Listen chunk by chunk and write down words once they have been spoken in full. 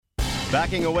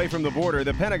Backing away from the border,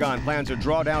 the Pentagon plans a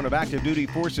drawdown of active duty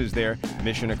forces there.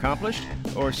 Mission accomplished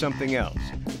or something else?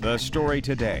 The story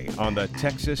today on the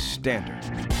Texas Standard.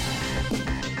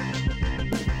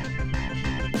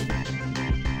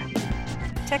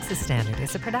 Texas Standard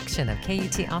is a production of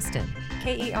KUT Austin,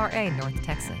 KERA North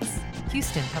Texas,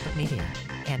 Houston Public Media,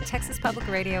 and Texas Public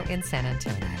Radio in San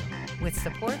Antonio. With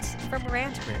support from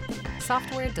Rand Group,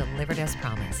 software delivered as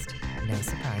promised. No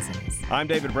surprises. I'm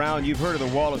David Brown. You've heard of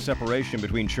the wall of separation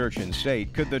between church and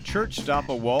state. Could the church stop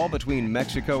a wall between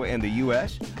Mexico and the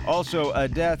U.S.? Also, a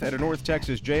death at a North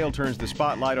Texas jail turns the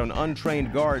spotlight on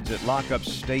untrained guards at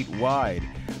lockups statewide.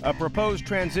 A proposed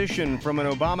transition from an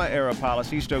Obama-era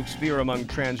policy stokes fear among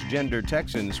transgender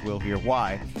Texans. We'll hear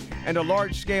why. And a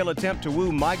large-scale attempt to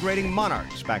woo migrating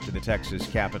monarchs back to the Texas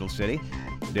capital city.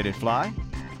 Did it fly?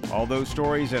 All those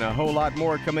stories and a whole lot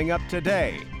more coming up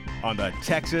today on the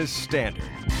Texas Standard.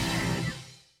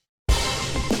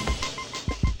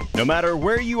 No matter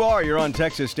where you are, you're on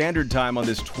Texas Standard Time on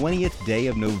this 20th day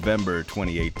of November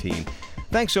 2018.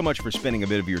 Thanks so much for spending a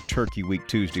bit of your Turkey Week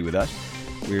Tuesday with us.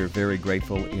 We're very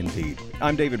grateful indeed.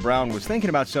 I'm David Brown. Was thinking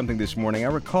about something this morning. I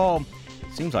recall,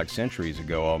 it seems like centuries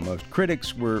ago almost,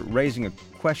 critics were raising a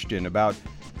question about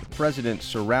the president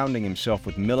surrounding himself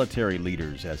with military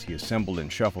leaders as he assembled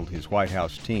and shuffled his White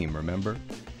House team, remember?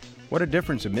 What a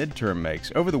difference a midterm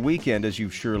makes. Over the weekend, as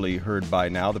you've surely heard by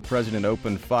now, the president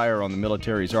opened fire on the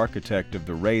military's architect of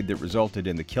the raid that resulted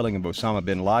in the killing of Osama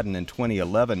bin Laden in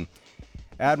 2011.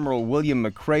 Admiral William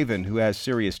McRaven, who has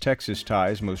serious Texas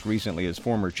ties, most recently as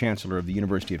former chancellor of the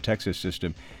University of Texas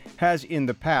system, has in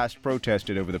the past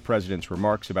protested over the president's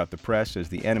remarks about the press as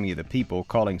the enemy of the people,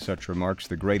 calling such remarks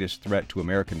the greatest threat to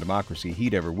American democracy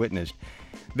he'd ever witnessed.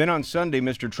 Then on Sunday,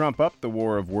 Mr. Trump upped the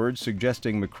war of words,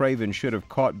 suggesting McRaven should have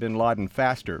caught bin Laden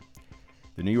faster.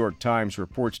 The New York Times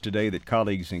reports today that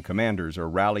colleagues and commanders are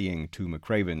rallying to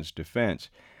McRaven's defense.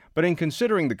 But in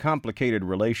considering the complicated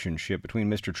relationship between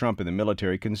Mr. Trump and the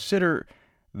military, consider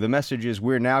the messages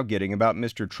we're now getting about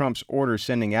Mr. Trump's order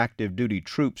sending active duty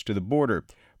troops to the border.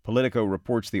 Politico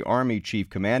reports the Army chief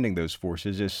commanding those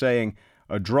forces is saying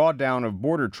a drawdown of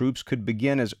border troops could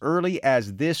begin as early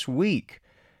as this week.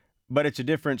 But it's a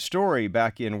different story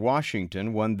back in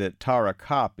Washington, one that Tara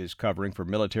Kopp is covering for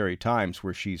Military Times,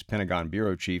 where she's Pentagon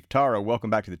bureau chief. Tara, welcome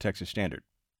back to the Texas Standard.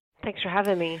 Thanks for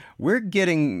having me. We're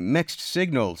getting mixed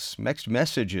signals, mixed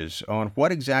messages on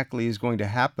what exactly is going to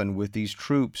happen with these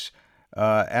troops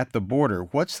at the border.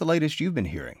 What's the latest you've been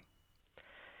hearing?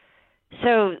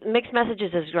 So mixed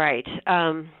messages is right.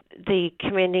 The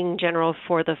commanding general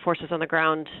for the forces on the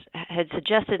ground had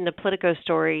suggested in a Politico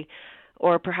story,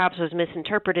 or perhaps was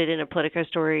misinterpreted in a Politico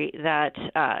story, that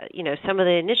some of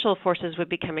the initial forces would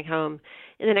be coming home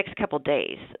in the next couple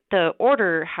days. The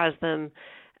order has them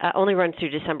only runs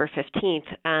through December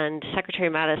 15th, and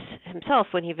Secretary Mattis himself,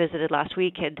 when he visited last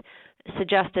week, had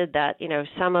suggested that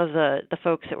some of the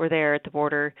folks that were there at the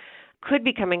border could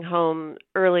be coming home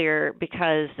earlier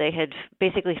because they had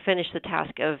basically finished the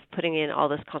task of putting in all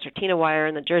this concertina wire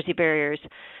and the Jersey barriers.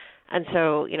 And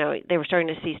so, they were starting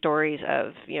to see stories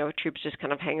of, troops just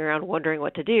kind of hanging around wondering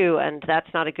what to do, and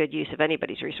that's not a good use of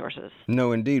anybody's resources.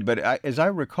 No, indeed. But as I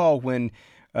recall, when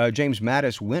James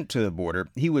Mattis went to the border,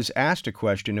 he was asked a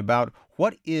question about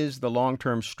what is the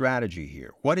long-term strategy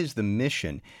here? What is the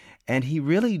mission? And he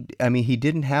really, he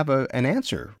didn't have an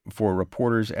answer for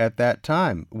reporters at that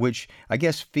time, which I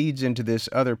guess feeds into this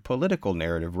other political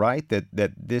narrative, right?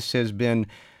 That this has been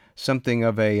something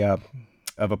of a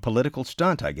political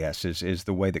stunt, I guess, is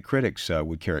the way that critics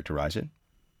would characterize it.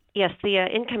 Yes, the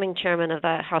incoming chairman of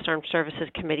the House Armed Services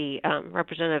Committee,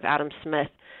 Representative Adam Smith,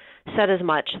 said as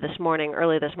much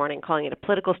early this morning, calling it a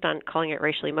political stunt, calling it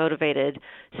racially motivated,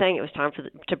 saying it was time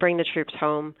to bring the troops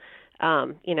home.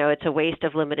 It's a waste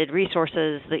of limited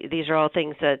resources. These are all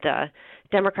things that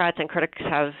Democrats and critics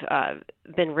have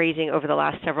been raising over the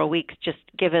last several weeks, just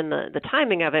given the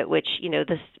timing of it, which,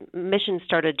 this mission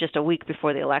started just a week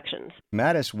before the elections.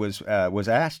 Mattis was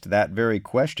asked that very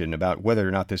question about whether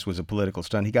or not this was a political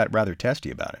stunt. He got rather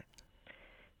testy about it.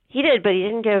 He did, but he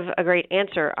didn't give a great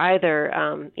answer either.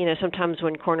 Sometimes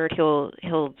when cornered,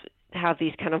 he'll have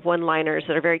these kind of one-liners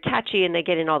that are very catchy and they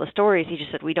get in all the stories. He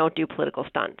just said, we don't do political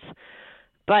stunts,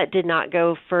 but did not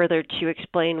go further to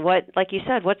explain what, like you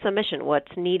said, what's the mission,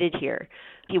 what's needed here.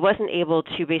 He wasn't able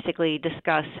to basically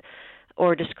discuss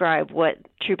or describe what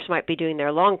troops might be doing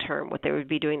there long term, what they would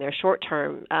be doing there short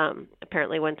term.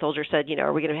 Apparently one soldier said,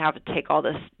 are we going to have to take all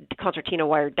this concertina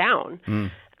wire down?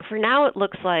 For now, it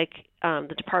looks like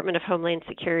the Department of Homeland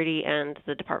Security and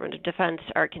the Department of Defense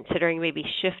are considering maybe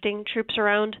shifting troops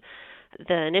around.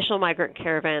 the initial migrant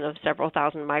caravan of several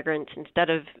thousand migrants, instead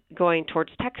of going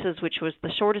towards Texas, which was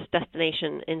the shortest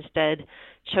destination, instead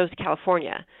chose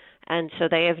California. And so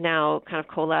they have now kind of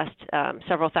coalesced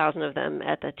several thousand of them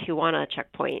at the Tijuana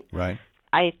checkpoint. Right.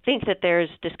 I think that there's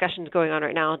discussions going on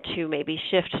right now to maybe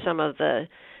shift some of the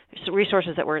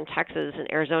resources that were in Texas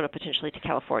and Arizona potentially to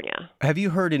California. Have you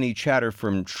heard any chatter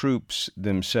from troops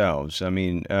themselves? I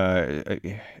mean,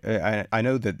 I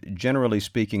know that generally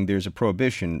speaking, there's a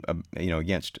prohibition,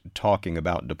 against talking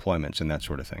about deployments and that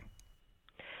sort of thing.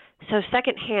 So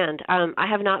secondhand, I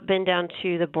have not been down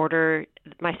to the border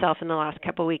myself in the last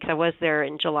couple of weeks. I was there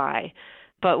in July.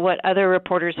 But what other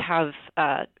reporters have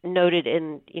noted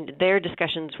in their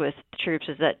discussions with troops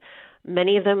is that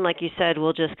many of them, like you said,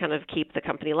 will just kind of keep the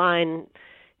company line.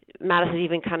 Mattis has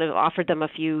even kind of offered them a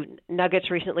few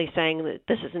nuggets recently, saying that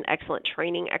this is an excellent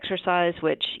training exercise,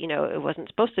 which, it wasn't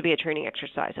supposed to be a training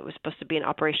exercise. It was supposed to be an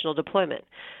operational deployment.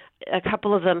 A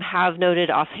couple of them have noted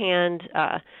offhand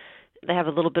they have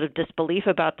a little bit of disbelief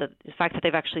about the fact that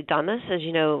they've actually done this. As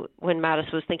you know, when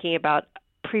Mattis was thinking about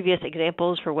previous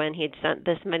examples for when he had sent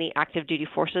this many active duty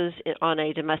forces on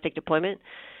a domestic deployment,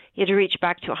 he had to reach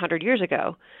back to 100 years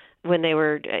ago when they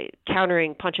were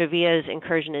countering Pancho Villa's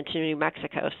incursion into New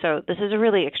Mexico. So this is a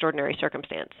really extraordinary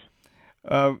circumstance.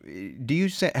 Do you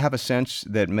have a sense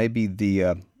that maybe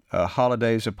the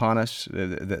holidays upon us,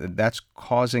 that's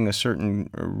causing a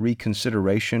certain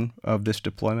reconsideration of this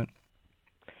deployment?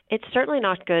 It's certainly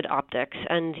not good optics.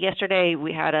 And yesterday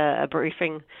we had a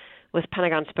briefing with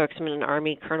Pentagon spokesman and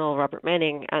Army Colonel Robert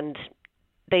Manning, and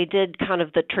they did kind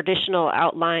of the traditional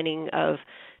outlining of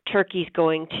turkeys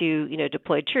going to,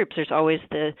 deployed troops. There's always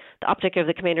the optic of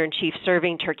the commander-in-chief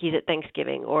serving turkeys at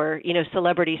Thanksgiving, or,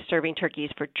 celebrities serving turkeys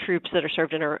for troops that are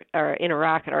served in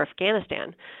Iraq or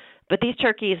Afghanistan. But these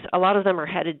turkeys, a lot of them are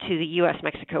headed to the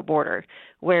U.S.-Mexico border,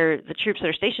 where the troops that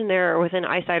are stationed there are within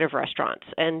eyesight of restaurants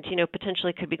and,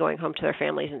 potentially could be going home to their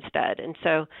families instead. And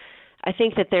so I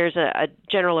think that there's a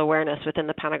general awareness within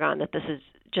the Pentagon that this is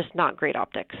just not great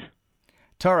optics.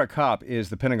 Tara Kopp is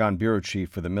the Pentagon Bureau Chief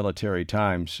for the Military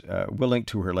Times. We'll link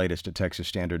to her latest at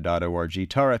texasstandard.org.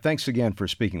 Tara, thanks again for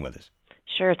speaking with us.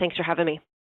 Sure, thanks for having me.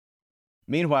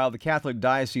 Meanwhile, the Catholic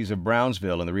Diocese of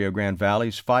Brownsville in the Rio Grande Valley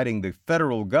is fighting the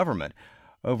federal government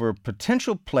over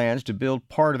potential plans to build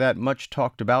part of that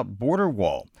much-talked-about border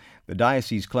wall. The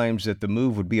diocese claims that the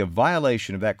move would be a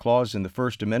violation of that clause in the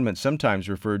First Amendment, sometimes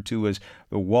referred to as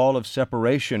the wall of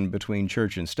separation between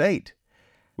church and state.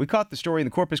 We caught the story in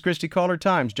the Corpus Christi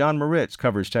Caller-Times. John Moritz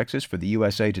covers Texas for the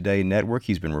USA Today Network.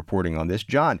 He's been reporting on this.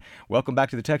 John, welcome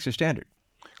back to the Texas Standard.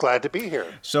 Glad to be here.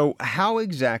 So how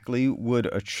exactly would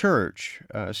a church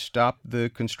stop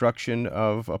the construction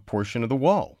of a portion of the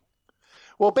wall?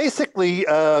 Well, basically,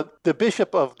 the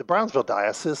bishop of the Brownsville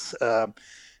Diocese,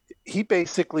 he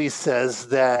basically says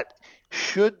that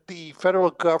should the federal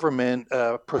government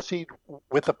proceed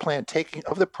with a plan taking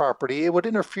of the property, it would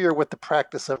interfere with the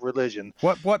practice of religion.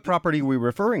 What property are we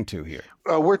referring to here?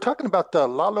 We're talking about the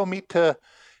La Lomita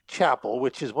Chapel,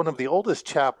 which is one of the oldest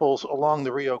chapels along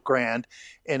the Rio Grande,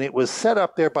 and it was set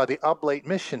up there by the Oblate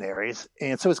missionaries,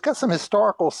 and so it's got some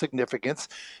historical significance.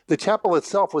 The chapel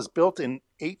itself was built in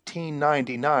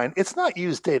 1899. It's not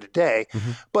used day to day,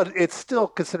 but it's still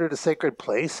considered a sacred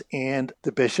place, and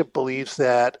the bishop believes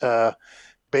that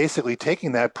basically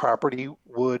taking that property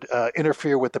would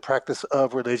interfere with the practice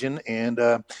of religion and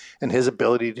his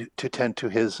ability to tend to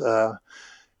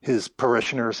his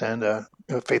parishioners and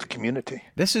faith community.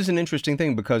 This is an interesting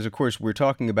thing because, of course, we're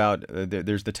talking about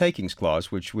there's the takings clause,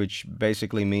 which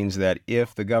basically means that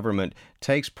if the government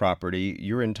takes property,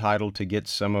 you're entitled to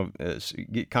get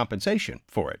get compensation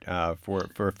for it,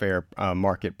 for a fair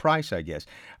market price, I guess.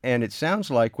 And it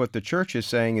sounds like what the church is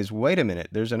saying is, wait a minute,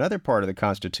 there's another part of the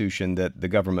Constitution that the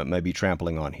government may be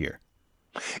trampling on here.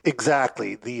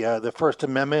 Exactly. The First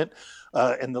Amendment.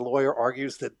 And the lawyer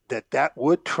argues that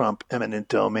would trump eminent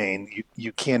domain.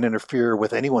 You can't interfere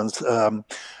with anyone's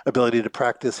ability to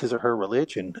practice his or her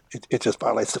religion. It just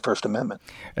violates the First Amendment.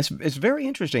 It's very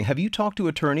interesting. Have you talked to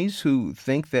attorneys who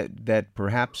think that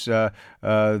perhaps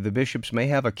the bishops may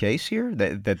have a case here,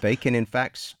 that they can in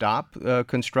fact stop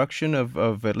construction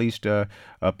of at least a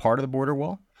part of the border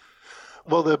wall?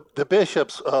 Well, the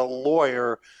bishop's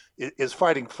lawyer is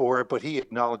fighting for it, but he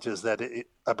acknowledges that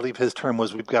I believe his term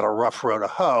was, we've got a rough road to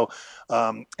hoe.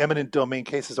 Eminent domain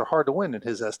cases are hard to win in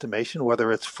his estimation,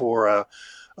 whether it's for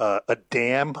a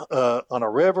dam on a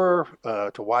river,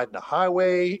 to widen a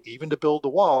highway, even to build a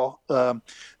wall.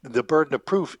 The burden of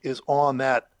proof is on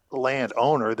that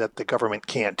landowner that the government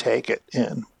can't take it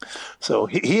in. So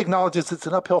he acknowledges it's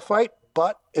an uphill fight,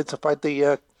 but it's a fight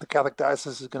the Catholic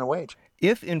Diocese is going to wage.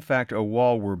 If, in fact, a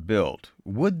wall were built,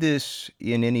 would this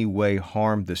in any way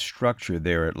harm the structure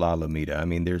there at La Lomita? I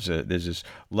mean, there's this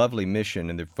lovely mission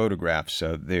in the photographs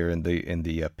there in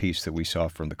the piece that we saw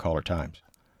from the Caller Times.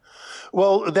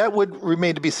 Well, that would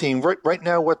remain to be seen. Right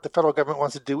now, what the federal government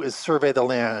wants to do is survey the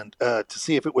land to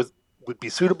see if it would be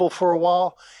suitable for a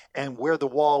wall and where the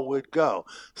wall would go.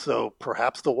 So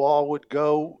perhaps the wall would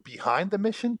go behind the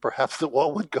mission. Perhaps the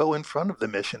wall would go in front of the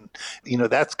mission.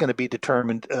 That's going to be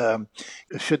determined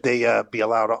should they be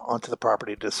allowed onto the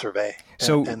property to survey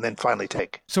and then finally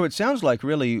take. So it sounds like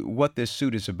really what this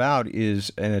suit is about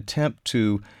is an attempt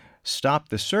to stop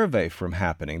the survey from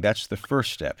happening. That's the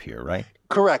first step here, right?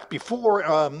 Correct. Before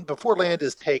land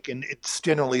is taken, it's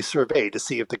generally surveyed to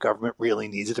see if the government really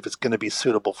needs it, if it's going to be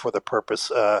suitable for the purpose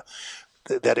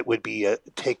that it would be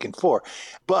taken for.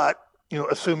 But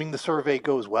assuming the survey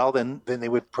goes well, then they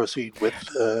would proceed with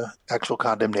actual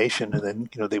condemnation, and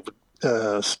then they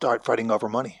would start fighting over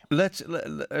money.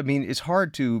 It's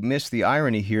hard to miss the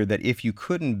irony here that if you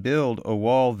couldn't build a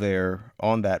wall there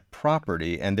on that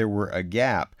property and there were a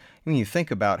gap, you think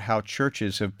about how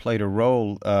churches have played a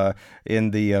role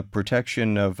in the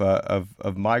protection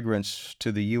of migrants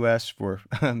to the U.S. for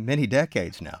many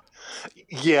decades now.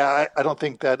 Yeah, I don't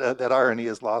think that irony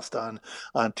is lost on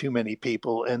too many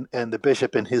people, and the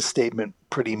bishop in his statement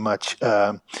pretty much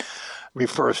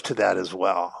refers to that as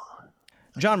well.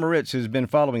 John Moritz has been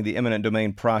following the eminent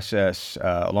domain process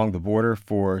along the border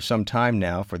for some time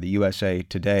now for the USA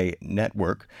Today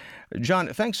network. John,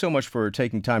 thanks so much for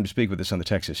taking time to speak with us on the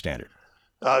Texas Standard.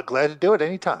 Glad to do it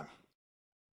anytime.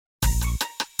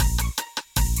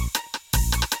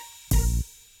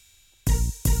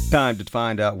 Time to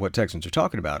find out what Texans are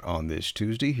talking about on this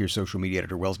Tuesday. Here's social media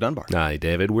editor Wells Dunbar. Hi,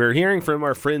 David. We're hearing from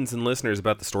our friends and listeners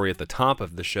about the story at the top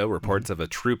of the show, reports of a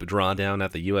troop drawdown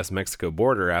at the U.S.-Mexico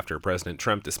border after President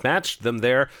Trump dispatched them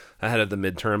there ahead of the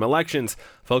midterm elections.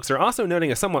 Folks are also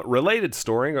noting a somewhat related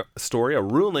story, a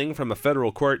ruling from a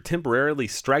federal court temporarily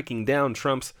striking down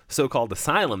Trump's so-called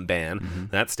asylum ban.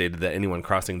 That stated that anyone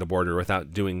crossing the border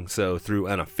without doing so through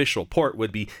an official port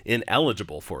would be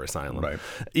ineligible for asylum. Right.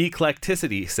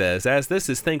 Eclecticity says, as this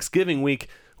is Thanksgiving week,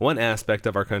 one aspect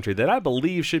of our country that I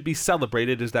believe should be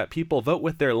celebrated is that people vote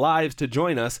with their lives to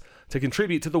join us to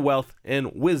contribute to the wealth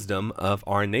and wisdom of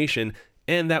our nation,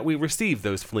 and that we receive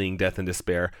those fleeing death and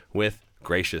despair with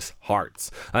gracious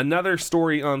hearts. Another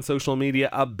story on social media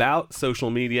about social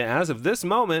media. As of this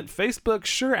moment, Facebook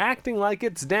sure acting like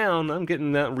it's down. I'm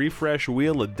getting that refresh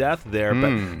wheel of death there.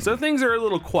 But so things are a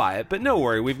little quiet, but no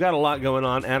worry. We've got a lot going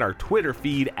on at our Twitter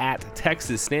feed at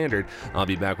Texas Standard. I'll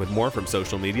be back with more from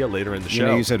social media later in the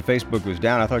show. You said Facebook was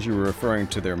down. I thought you were referring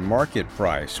to their market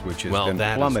price, which has been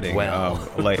plummeting.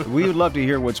 We would love to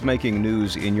hear what's making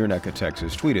news in your neck of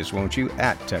Texas. Tweet us, won't you,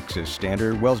 at Texas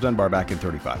Standard. Wells Dunbar back in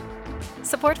 35.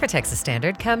 Support for Texas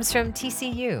Standard comes from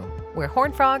TCU, where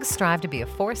Horned Frogs strive to be a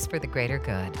force for the greater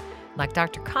good. Like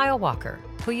Dr. Kyle Walker,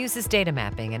 who uses data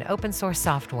mapping and open source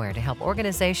software to help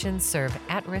organizations serve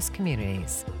at-risk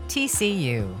communities.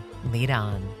 TCU, lead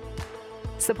on.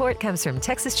 Support comes from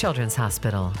Texas Children's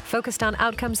Hospital, focused on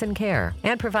outcomes and care,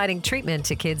 and providing treatment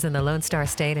to kids in the Lone Star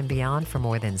State and beyond for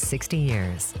more than 60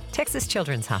 years. Texas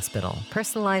Children's Hospital,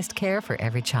 personalized care for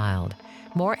every child.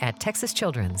 More at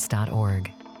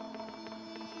texaschildrens.org.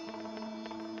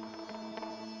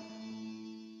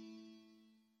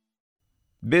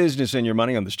 Business and Your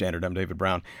Money on the Standard. I'm David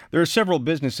Brown. There are several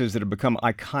businesses that have become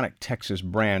iconic Texas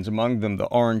brands, among them the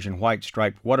orange and white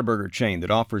striped Whataburger chain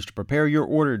that offers to prepare your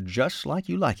order just like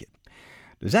you like it.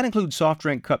 Does that include soft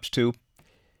drink cups too?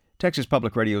 Texas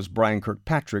Public Radio's Brian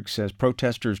Kirkpatrick says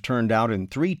protesters turned out in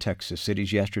 3 Texas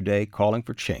cities yesterday calling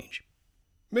for change.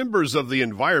 Members of the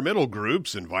environmental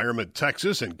groups Environment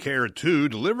Texas and Care 2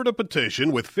 delivered a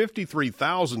petition with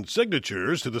 53,000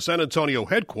 signatures to the San Antonio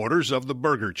headquarters of the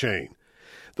burger chain.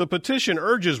 The petition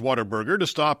urges Whataburger to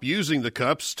stop using the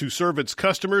cups to serve its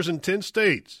customers in 10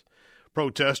 states.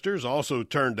 Protesters also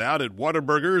turned out at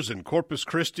Whataburgers in Corpus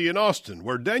Christi and Austin,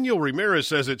 where Daniel Ramirez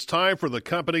says it's time for the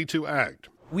company to act.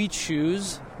 We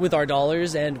choose with our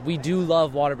dollars, and we do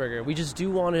love Whataburger. We just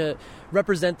do want to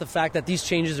represent the fact that these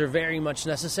changes are very much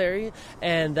necessary,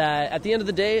 and that at the end of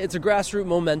the day, it's a grassroots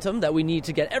momentum that we need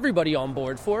to get everybody on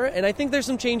board for. And I think there's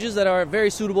some changes that are very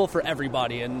suitable for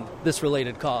everybody in this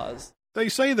related cause. They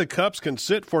say the cups can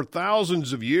sit for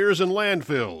thousands of years in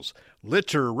landfills,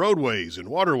 litter roadways and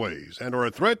waterways, and are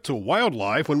a threat to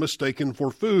wildlife when mistaken for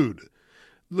food.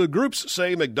 The groups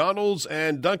say McDonald's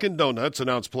and Dunkin' Donuts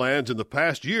announced plans in the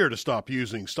past year to stop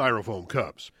using styrofoam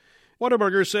cups.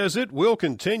 Whataburger says it will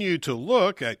continue to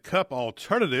look at cup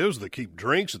alternatives that keep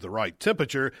drinks at the right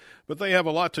temperature, but they have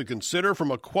a lot to consider from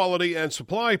a quality and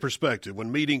supply perspective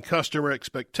when meeting customer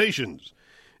expectations.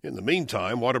 In the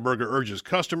meantime, Whataburger urges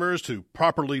customers to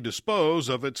properly dispose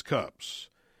of its cups.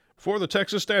 For the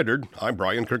Texas Standard, I'm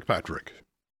Brian Kirkpatrick.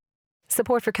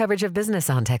 Support for coverage of business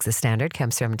on Texas Standard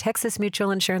comes from Texas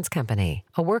Mutual Insurance Company,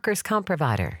 a workers' comp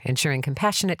provider ensuring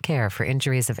compassionate care for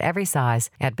injuries of every size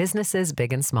at businesses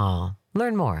big and small.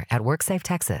 Learn more at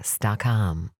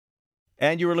WorksafeTexas.com.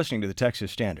 And you are listening to the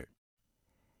Texas Standard.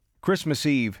 Christmas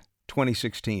Eve,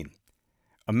 2016.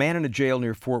 A man in a jail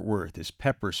near Fort Worth is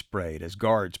pepper sprayed as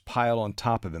guards pile on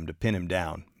top of him to pin him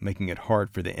down, making it hard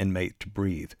for the inmate to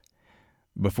breathe.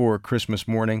 Before Christmas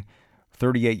morning,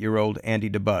 38-year-old Andy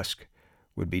DeBusk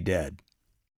would be dead.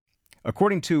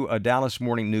 According to a Dallas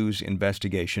Morning News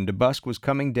investigation, DeBusk was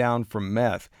coming down from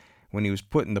meth when he was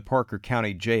put in the Parker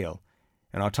County Jail.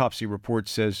 An autopsy report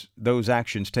says those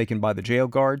actions taken by the jail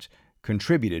guards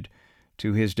contributed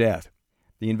to his death.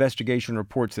 The investigation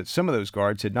reports that some of those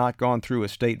guards had not gone through a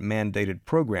state-mandated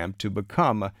program to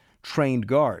become a trained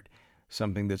guard,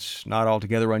 something that's not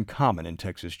altogether uncommon in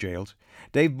Texas jails.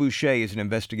 Dave Boucher is an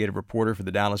investigative reporter for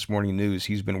the Dallas Morning News.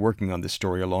 He's been working on this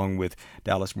story along with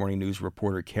Dallas Morning News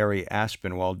reporter Carrie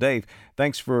Aspinwall. Dave,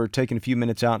 thanks for taking a few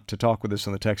minutes out to talk with us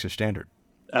on the Texas Standard.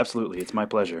 Absolutely. It's my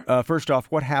pleasure. First off,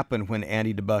 what happened when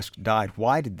Andy DeBusk died?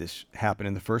 Why did this happen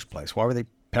in the first place? Why were they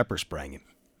pepper spraying him?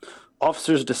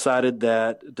 Officers decided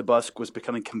that DeBusk was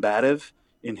becoming combative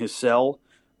in his cell.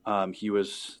 He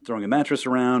was throwing a mattress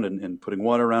around and putting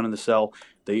water around in the cell.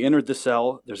 They entered the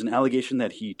cell. There's an allegation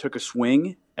that he took a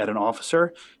swing at an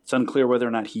officer. It's unclear whether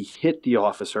or not he hit the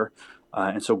officer.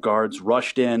 And so guards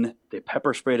rushed in. They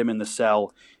pepper sprayed him in the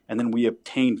cell. And then we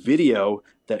obtained video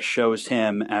that shows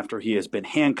him after he has been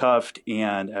handcuffed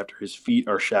and after his feet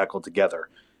are shackled together.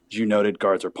 As you noted,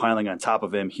 guards are piling on top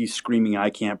of him. He's screaming,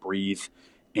 "I can't breathe."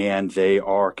 And they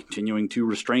are continuing to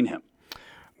restrain him.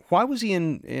 Why was he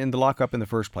in the lockup in the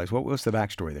first place? What was the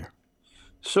backstory there?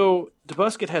 So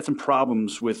DeBusk had some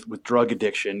problems with drug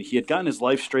addiction. He had gotten his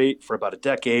life straight for about a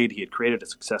decade. He had created a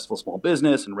successful small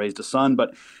business and raised a son,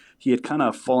 but he had kind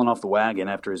of fallen off the wagon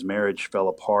after his marriage fell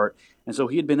apart. And so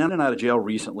he had been in and out of jail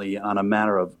recently on a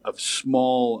matter of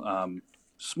small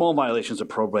violations of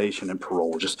probation and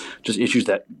parole, just issues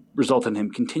that result in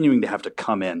him continuing to have to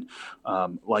come in,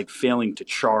 like failing to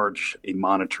charge a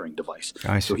monitoring device.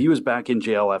 So he was back in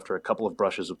jail after a couple of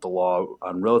brushes with the law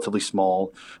on relatively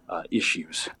small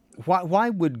issues. Why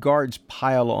would guards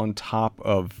pile on top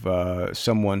of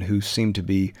someone who seemed to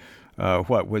be,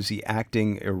 was he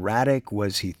acting erratic?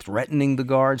 Was he threatening the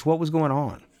guards? What was going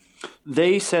on?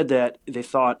 They said that they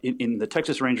thought, in the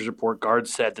Texas Rangers report,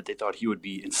 guards said that they thought he would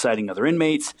be inciting other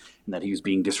inmates and that he was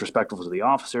being disrespectful to the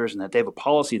officers, and that they have a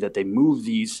policy that they move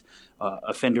these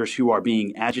offenders who are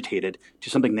being agitated to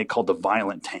something they call the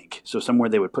violent tank. So somewhere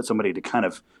they would put somebody to kind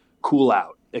of cool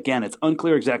out. Again, it's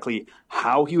unclear exactly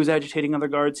how he was agitating other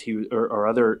guards or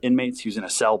other inmates. He was in a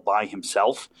cell by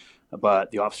himself.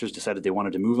 But the officers decided they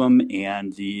wanted to move him,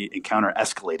 and the encounter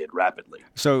escalated rapidly.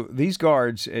 So these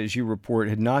guards, as you report,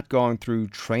 had not gone through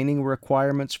training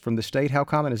requirements from the state. How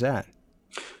common is that?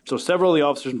 So several of the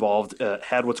officers involved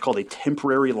had what's called a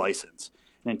temporary license.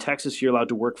 And in Texas, you're allowed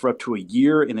to work for up to a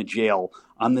year in a jail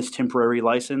on this temporary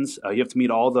license. You have to meet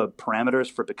all the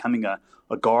parameters for becoming a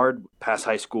guard, pass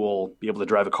high school, be able to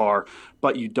drive a car,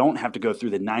 but you don't have to go through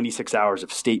the 96 hours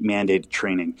of state-mandated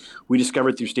training. We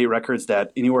discovered through state records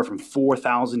that anywhere from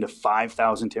 4,000 to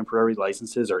 5,000 temporary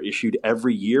licenses are issued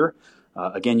every year.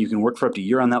 Again, you can work for up to a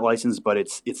year on that license, but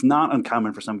it's not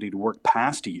uncommon for somebody to work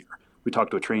past a year. We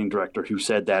talked to a training director who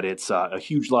said that it's a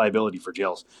huge liability for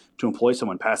jails to employ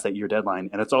someone past that year deadline,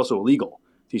 and it's also illegal.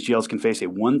 These jails can face a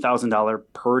 $1,000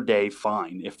 per day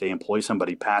fine if they employ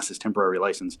somebody past his temporary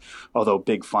license, although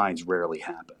big fines rarely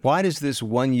happen. Why does this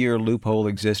one-year loophole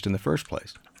exist in the first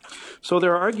place? So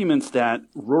there are arguments that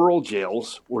rural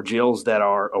jails or jails that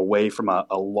are away from a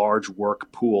large work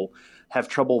pool have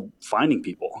trouble finding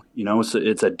people. You know, so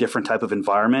it's a different type of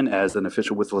environment, as an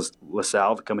official with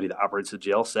LaSalle, the company that operates the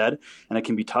jail, said, and it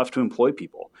can be tough to employ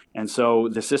people. And so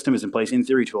the system is in place in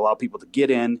theory to allow people to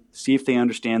get in, see if they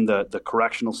understand the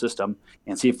correctional system,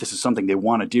 and see if this is something they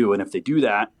want to do. And if they do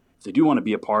that, if they do want to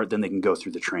be a part, then they can go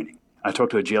through the training. I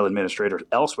talked to a jail administrator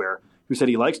elsewhere who said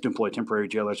he likes to employ temporary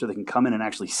jailers so they can come in and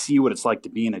actually see what it's like to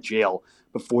be in a jail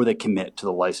before they commit to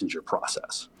the licensure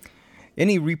process.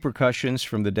 Any repercussions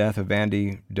from the death of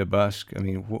Andy DeBusk? I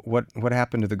mean, what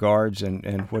happened to the guards,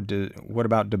 and what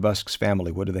about DeBusk's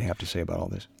family? What do they have to say about all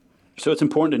this? So it's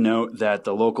important to note that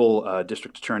the local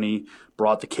district attorney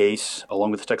brought the case,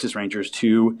 along with the Texas Rangers,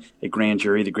 to a grand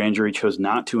jury. The grand jury chose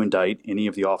not to indict any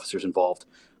of the officers involved.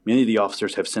 Many of the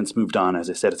officers have since moved on. As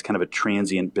I said, it's kind of a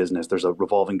transient business. There's a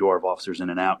revolving door of officers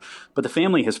in and out. But the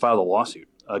family has filed a lawsuit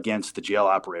against the jail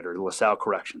operator, LaSalle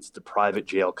Corrections, the private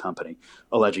jail company,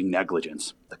 alleging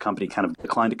negligence. The company kind of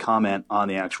declined to comment on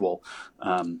the actual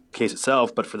case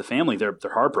itself. But for the family, they're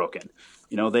heartbroken.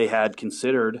 You know, they had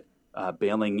considered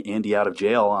bailing Andy out of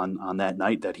jail on that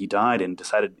night that he died, and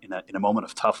decided in a moment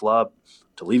of tough love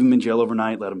to leave him in jail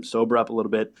overnight, let him sober up a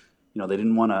little bit. You know, they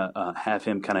didn't want to have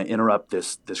him kind of interrupt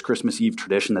this Christmas Eve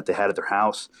tradition that they had at their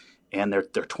house, and they're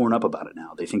torn up about it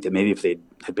now. They think that maybe if they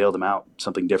had bailed him out,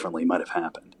 something differently might have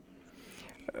happened.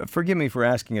 Forgive me for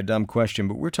asking a dumb question,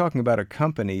 but we're talking about a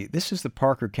company. This is the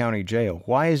Parker County Jail.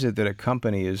 Why is it that a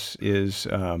company is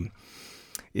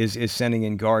sending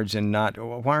in guards and not?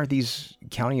 Why aren't these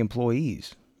county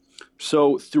employees?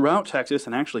 So throughout Texas,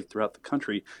 and actually throughout the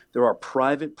country, there are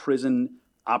private prison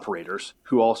operators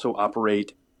who also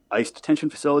operate ICE detention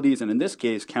facilities, and in this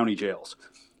case, county jails.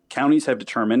 Counties have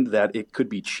determined that it could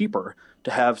be cheaper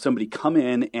to have somebody come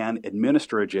in and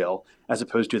administer a jail as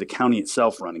opposed to the county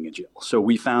itself running a jail. So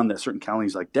we found that certain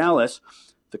counties like Dallas,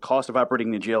 the cost of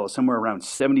operating the jail is somewhere around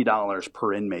 $70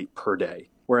 per inmate per day.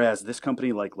 Whereas this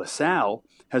company like LaSalle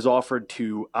has offered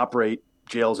to operate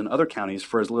jails in other counties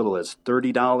for as little as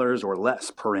 $30 or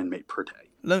less per inmate per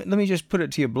day. Let me just put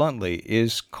it to you bluntly.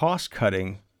 Is cost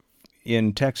cutting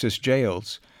in Texas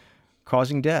jails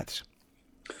causing deaths?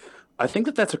 I think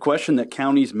that that's a question that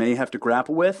counties may have to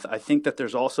grapple with. I think that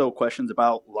there's also questions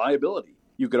about liability.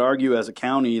 You could argue as a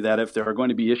county that if there are going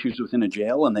to be issues within a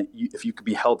jail, and that if you could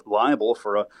be held liable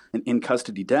for an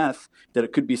in-custody death, that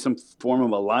it could be some form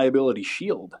of a liability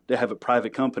shield to have a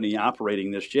private company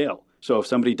operating this jail. So if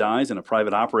somebody dies and a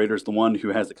private operator is the one who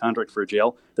has the contract for a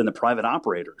jail, then the private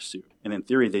operator is sued. And in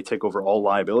theory, they take over all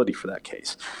liability for that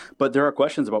case. But there are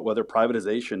questions about whether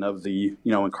privatization of the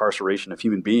incarceration of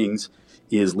human beings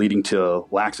is leading to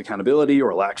lax accountability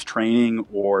or lax training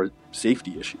or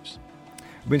safety issues.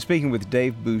 We've been speaking with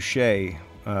Dave Boucher,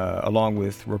 along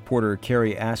with reporter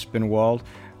Carrie Aspinwall,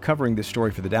 covering this story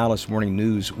for the Dallas Morning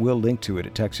News. We'll link to it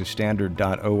at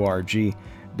texasstandard.org.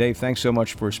 Dave, thanks so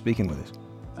much for speaking with us.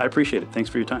 I appreciate it. Thanks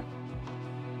for your time.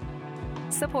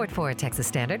 Support for Texas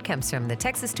Standard comes from the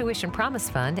Texas Tuition Promise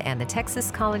Fund and the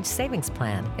Texas College Savings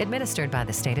Plan, administered by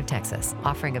the state of Texas,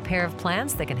 offering a pair of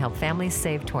plans that can help families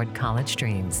save toward college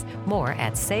dreams. More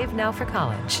at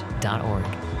savenowforcollege.org.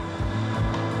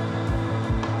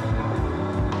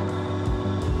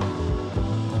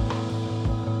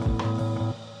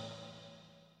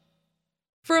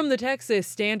 From the Texas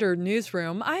Standard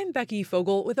Newsroom, I'm Becky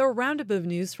Fogel with a roundup of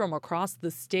news from across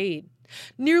the state.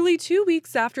 Nearly 2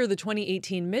 weeks after the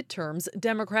 2018 midterms,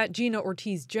 Democrat Gina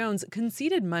Ortiz-Jones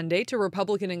conceded Monday to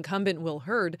Republican incumbent Will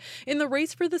Hurd in the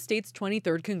race for the state's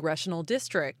 23rd congressional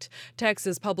district.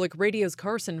 Texas Public Radio's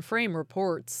Carson Frame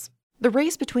reports. The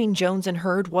race between Jones and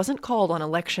Hurd wasn't called on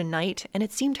election night, and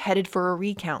it seemed headed for a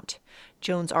recount.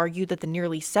 Jones argued that the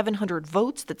nearly 700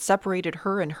 votes that separated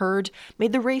her and Hurd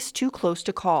made the race too close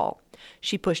to call.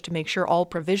 She pushed to make sure all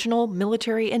provisional,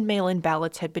 military, and mail-in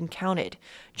ballots had been counted.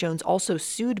 Jones also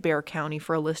sued Bexar County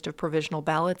for a list of provisional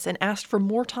ballots and asked for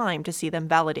more time to see them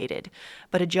validated,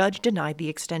 but a judge denied the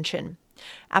extension.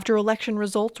 After election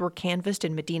results were canvassed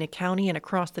in Medina County and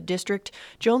across the district,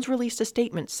 Jones released a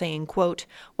statement saying, quote,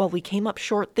 "While we came up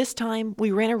short this time, we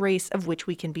ran a race of which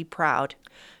we can be proud."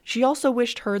 She also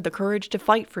wished Hurd the courage to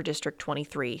fight for District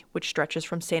 23, which stretches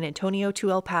from San Antonio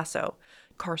to El Paso.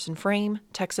 Carson Frame,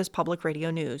 Texas Public Radio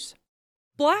News.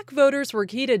 Black voters were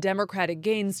key to Democratic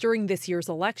gains during this year's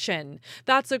election.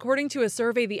 That's according to a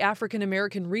survey the African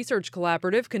American Research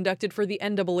Collaborative conducted for the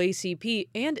NAACP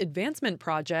and Advancement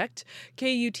Project.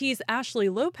 KUT's Ashley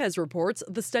Lopez reports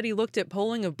the study looked at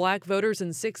polling of black voters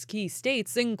in 6 key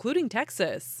states, including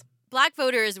Texas. Black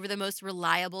voters were the most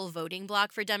reliable voting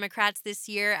bloc for Democrats this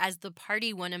year as the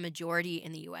party won a majority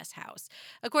in the U.S. House.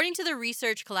 According to the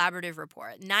Research Collaborative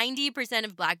report, 90%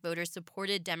 of black voters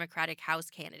supported Democratic House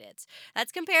candidates.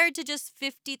 That's compared to just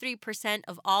 53%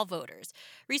 of all voters.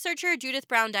 Researcher Judith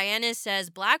Brown-Dianis says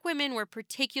black women were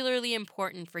particularly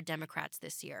important for Democrats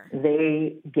this year.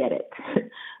 They get it.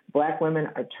 Black women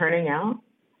are turning out.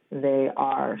 They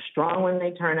are strong when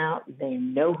they turn out. They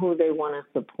know who they want to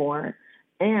support.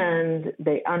 And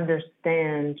they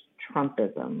understand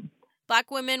Trumpism. Black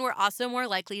women were also more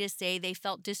likely to say they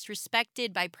felt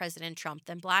disrespected by President Trump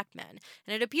than Black men.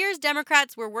 And it appears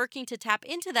Democrats were working to tap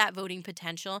into that voting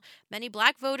potential. Many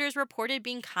Black voters reported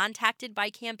being contacted by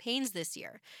campaigns this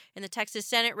year. In the Texas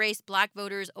Senate race, Black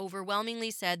voters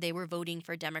overwhelmingly said they were voting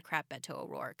for Democrat Beto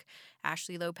O'Rourke.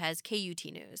 Ashley Lopez,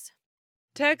 KUT News.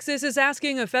 Texas is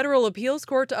asking a federal appeals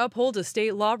court to uphold a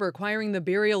state law requiring the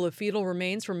burial of fetal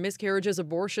remains from miscarriages,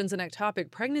 abortions, and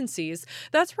ectopic pregnancies.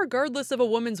 That's regardless of a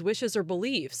woman's wishes or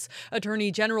beliefs.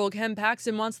 Attorney General Ken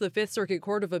Paxton wants the Fifth Circuit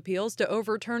Court of Appeals to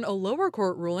overturn a lower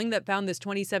court ruling that found this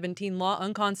 2017 law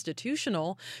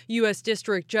unconstitutional. U.S.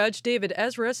 District Judge David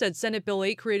Ezra said Senate Bill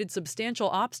 8 created substantial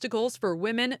obstacles for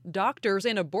women, doctors,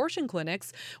 and abortion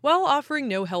clinics while offering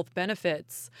no health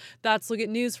benefits. That's Look at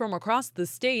News from across the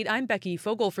state. I'm Becky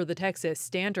Fogel for the Texas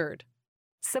Standard.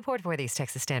 Support for these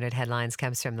Texas Standard headlines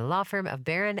comes from the law firm of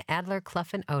Barron, Adler, Clough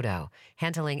 & Odo,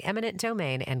 handling eminent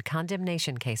domain and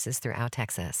condemnation cases throughout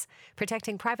Texas,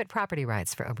 protecting private property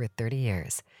rights for over 30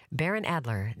 years.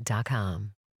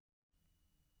 BarronAdler.com.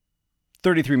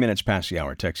 33 minutes past the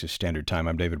hour, Texas Standard Time.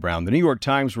 I'm David Brown. The New York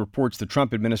Times reports the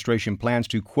Trump administration plans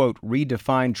to, quote,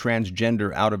 redefine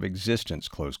transgender out of existence,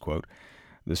 close quote.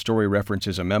 The story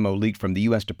references a memo leaked from the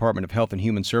U.S. Department of Health and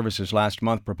Human Services last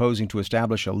month proposing to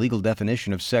establish a legal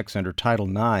definition of sex under Title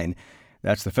IX.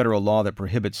 That's the federal law that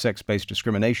prohibits sex-based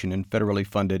discrimination in federally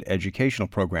funded educational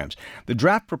programs. The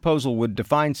draft proposal would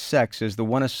define sex as the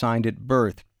one assigned at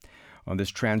birth. On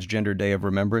this Transgender Day of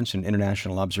Remembrance and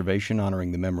International Observation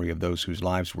honoring the memory of those whose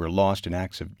lives were lost in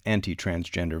acts of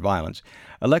anti-transgender violence,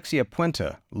 Alexia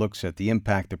Puente looks at the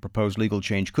impact the proposed legal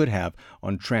change could have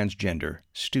on transgender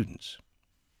students.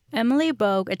 Emily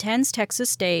Bogue attends Texas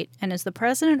State and is the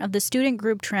president of the student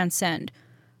group Transcend.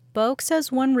 Bogue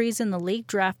says one reason the league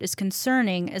draft is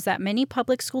concerning is that many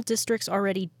public school districts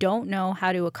already don't know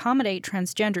how to accommodate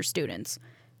transgender students.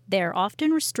 They are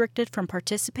often restricted from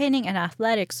participating in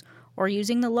athletics or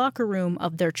using the locker room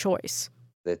of their choice.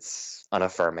 It's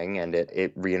unaffirming, and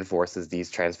it reinforces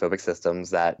these transphobic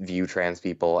systems that view trans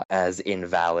people as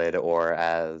invalid or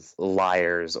as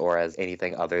liars or as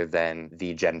anything other than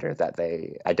the gender that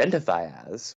they identify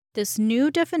as. This new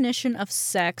definition of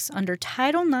sex under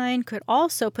Title IX could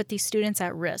also put these students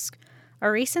at risk.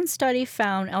 A recent study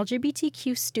found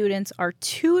LGBTQ students are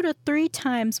 2 to 3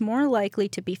 times more likely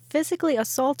to be physically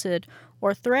assaulted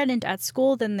or threatened at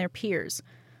school than their peers.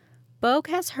 Bogue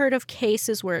has heard of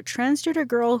cases where a transgender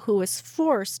girl who was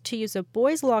forced to use a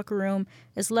boys' locker room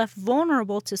is left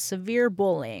vulnerable to severe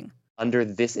bullying. Under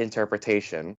this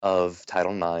interpretation of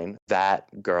Title IX, that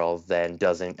girl then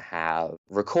doesn't have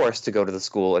recourse to go to the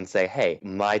school and say, hey,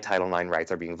 my Title IX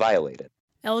rights are being violated.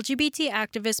 LGBT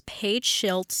activist Paige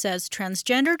Schilt says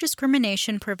transgender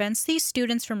discrimination prevents these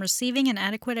students from receiving an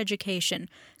adequate education.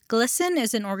 GLSEN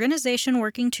is an organization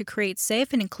working to create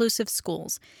safe and inclusive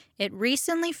schools. It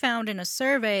recently found in a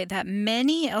survey that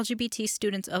many LGBT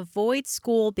students avoid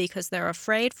school because they're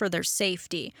afraid for their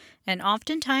safety, and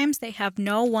oftentimes they have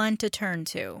no one to turn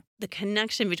to. The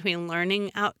connection between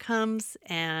learning outcomes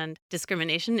and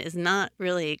discrimination is not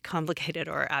really complicated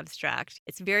or abstract.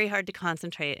 It's very hard to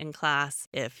concentrate in class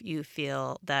if you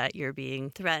feel that you're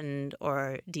being threatened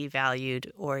or devalued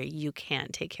or you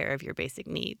can't take care of your basic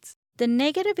needs. The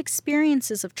negative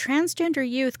experiences of transgender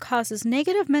youth causes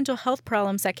negative mental health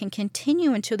problems that can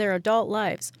continue into their adult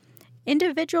lives.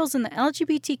 Individuals in the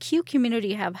LGBTQ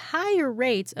community have higher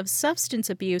rates of substance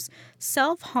abuse,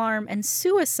 self-harm, and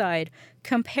suicide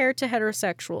compared to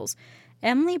heterosexuals.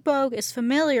 Emily Bogue is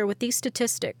familiar with these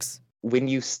statistics. When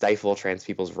you stifle trans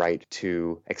people's right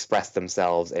to express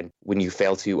themselves and when you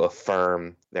fail to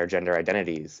affirm their gender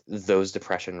identities, those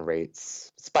depression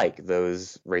rates spike.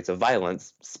 Those rates of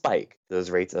violence spike. Those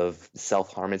rates of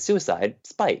self-harm and suicide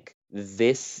spike.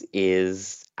 This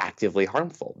is actively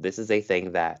harmful. This is a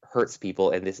thing that hurts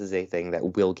people, and this is a thing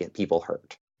that will get people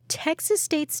hurt. Texas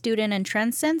State student and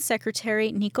Transcend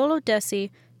Secretary Nicolo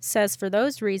Desi says for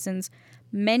those reasons,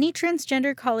 many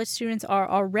transgender college students are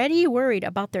already worried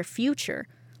about their future.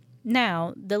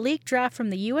 Now, the leaked draft from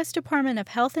the U.S. Department of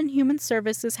Health and Human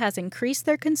Services has increased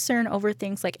their concern over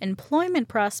things like employment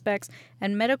prospects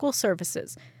and medical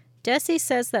services. Desi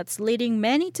says that's leading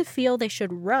many to feel they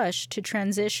should rush to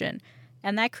transition,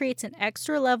 and that creates an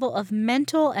extra level of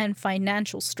mental and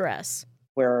financial stress.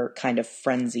 We're kind of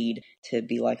frenzied to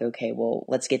be like, okay, well,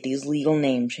 let's get these legal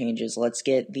name changes, let's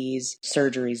get these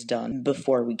surgeries done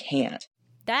before we can't.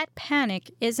 That panic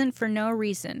isn't for no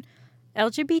reason.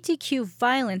 LGBTQ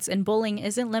violence and bullying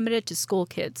isn't limited to school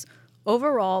kids.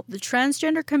 Overall, the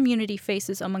transgender community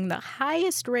faces among the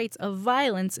highest rates of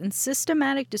violence and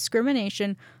systematic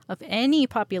discrimination of any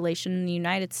population in the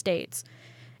United States.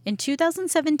 In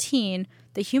 2017,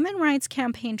 the Human Rights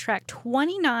Campaign tracked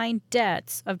 29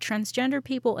 deaths of transgender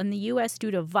people in the U.S.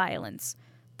 due to violence.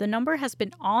 The number has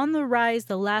been on the rise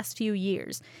the last few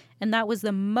years, and that was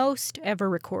the most ever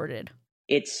recorded.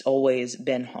 It's always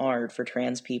been hard for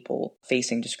trans people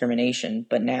facing discrimination,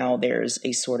 but now there's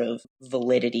a sort of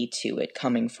validity to it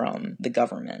coming from the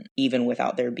government, even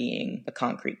without there being a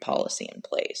concrete policy in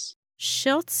place.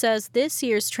 Schultz says this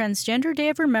year's Transgender Day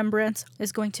of Remembrance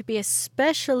is going to be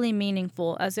especially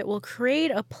meaningful as it will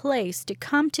create a place to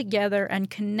come together and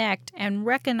connect and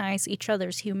recognize each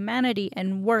other's humanity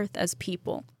and worth as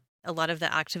people. A lot of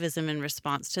the activism in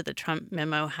response to the Trump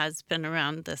memo has been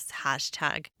around this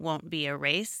hashtag won't be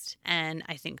erased. And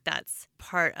I think that's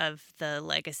part of the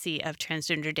legacy of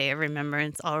Transgender Day of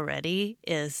Remembrance already,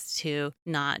 is to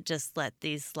not just let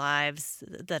these lives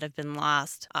that have been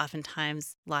lost,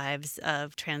 oftentimes lives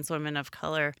of trans women of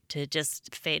color, to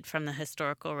just fade from the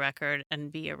historical record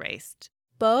and be erased.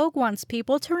 Bogue wants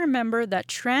people to remember that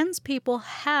trans people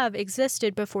have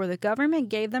existed before the government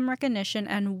gave them recognition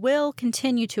and will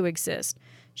continue to exist.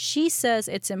 She says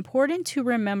it's important to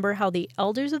remember how the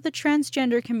elders of the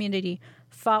transgender community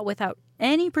fought without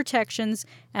any protections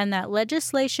and that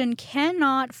legislation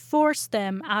cannot force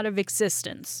them out of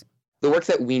existence. The work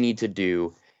that we need to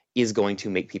do is going to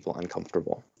make people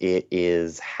uncomfortable. It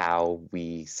is how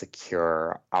we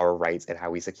secure our rights and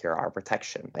how we secure our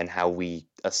protection and how we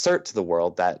assert to the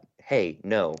world that, hey,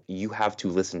 no, you have to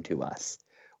listen to us.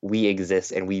 We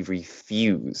exist and we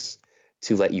refuse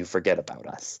to let you forget about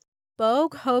us.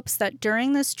 Bogue hopes that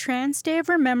during this Trans Day of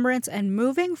Remembrance and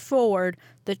moving forward,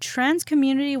 the trans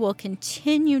community will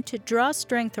continue to draw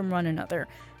strength from one another,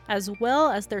 as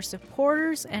well as their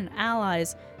supporters and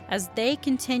allies, as they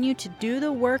continue to do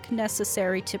the work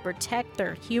necessary to protect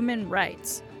their human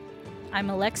rights. I'm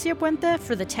Alexia Puente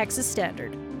for the Texas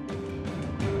Standard.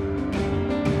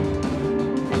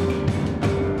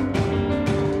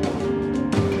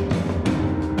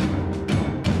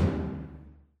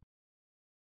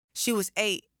 She was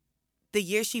 8, the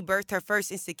year she birthed her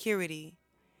first insecurity.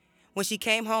 When she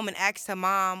came home and asked her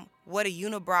mom what a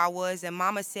unibrow was, and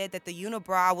mama said that the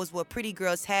unibrow was what pretty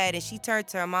girls had, and she turned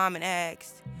to her mom and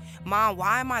asked, "Mom,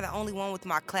 why am I the only one with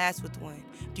my class with one?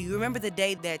 Do you remember the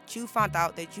day that you found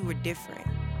out that you were different?"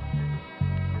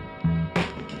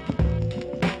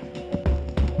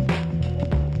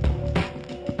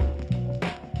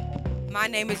 My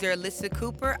name is Alyssa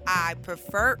Cooper. I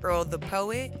prefer Earl the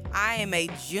Poet. I am a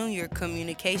junior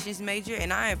communications major,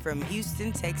 and I am from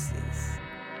Houston, Texas.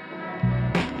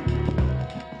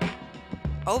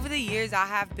 Over the years, I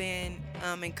have been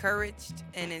encouraged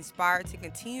and inspired to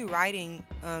continue writing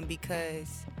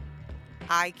because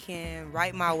I can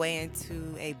write my way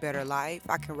into a better life.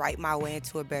 I can write my way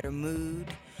into a better mood.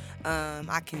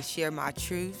 I can share my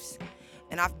truths.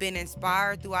 And I've been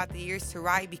inspired throughout the years to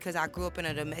write because I grew up in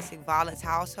a domestic violence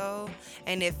household.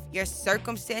 And if your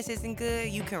circumstance isn't good,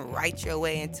 you can write your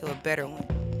way into a better one.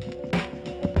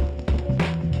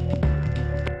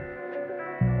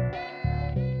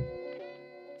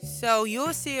 So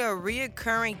you'll see a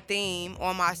reoccurring theme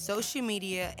on my social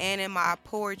media and in my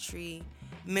poetry: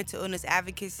 mental illness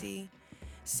advocacy,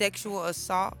 sexual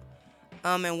assault,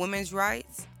 and women's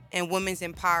rights and women's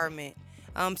empowerment,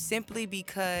 simply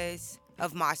because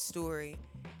of my story.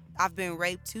 I've been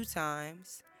raped 2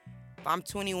 times. I'm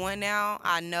 21 now.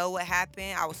 I know what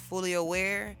happened. I was fully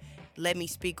aware. Let me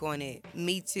speak on it.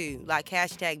 Me too. Like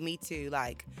hashtag me too.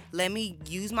 Like, let me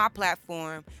use my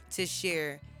platform to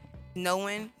share. No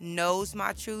one knows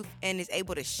my truth and is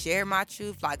able to share my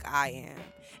truth like I am.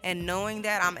 And knowing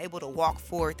that, I'm able to walk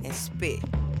forth and spit.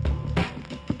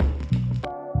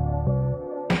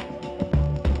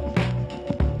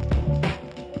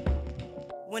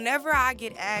 Whenever I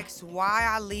get asked why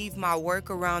I leave my work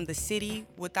around the city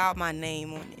without my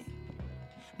name on it,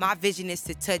 my vision is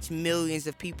to touch millions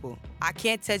of people. I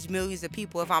can't touch millions of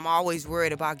people if I'm always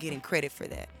worried about getting credit for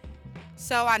that.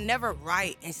 So I never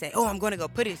write and say, oh, I'm going to go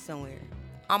put it somewhere.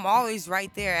 I'm always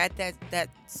right there at that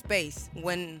space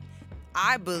when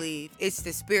I believe it's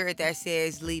the spirit that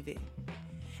says leave it.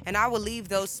 And I will leave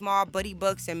those small buddy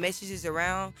bucks and messages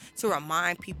around to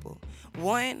remind people.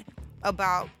 One,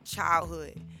 about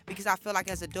childhood, because I feel like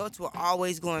as adults we're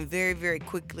always going very, very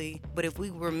quickly. But if we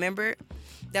remember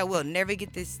that we'll never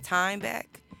get this time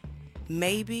back,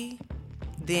 maybe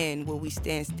then will we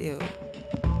stand still.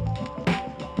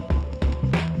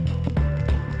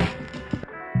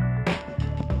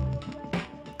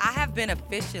 I have been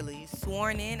officially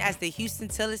sworn in as the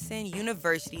Houston-Tillotson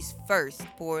University's first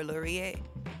Poet Laureate.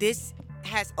 This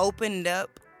has opened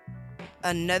up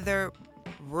another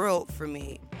real for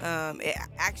me. It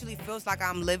actually feels like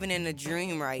I'm living in a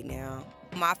dream right now.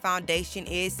 My foundation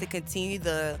is to continue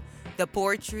the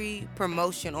poetry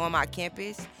promotion on my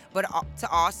campus, but to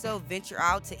also venture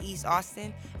out to East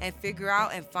Austin and figure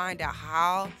out and find out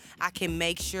how I can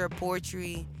make sure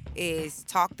poetry is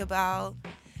talked about,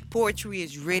 poetry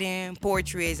is written,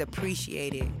 poetry is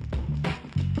appreciated.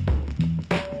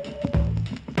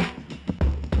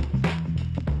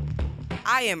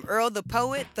 I am Earl the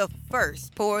Poet, the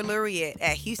first poet laureate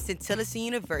at Houston-Tillotson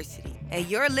University, and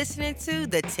you're listening to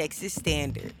the Texas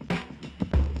Standard.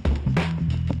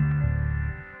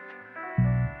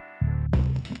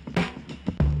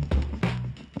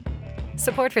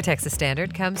 Support for Texas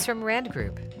Standard comes from Rand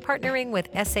Group, partnering with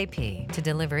SAP to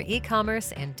deliver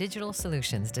e-commerce and digital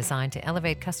solutions designed to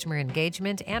elevate customer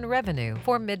engagement and revenue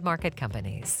for mid-market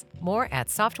companies. More at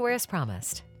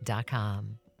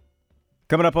softwareaspromised.com.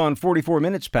 Coming up on 44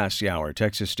 minutes past the hour,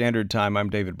 Texas Standard Time, I'm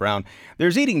David Brown.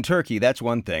 There's eating turkey, that's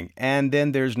one thing. And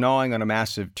then there's gnawing on a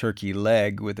massive turkey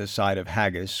leg with a side of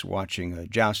haggis, watching a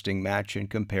jousting match and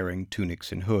comparing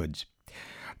tunics and hoods.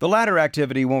 The latter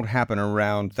activity won't happen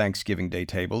around Thanksgiving Day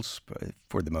tables,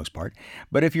 for the most part.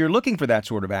 But if you're looking for that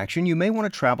sort of action, you may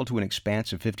want to travel to an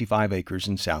expanse of 55 acres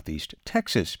in southeast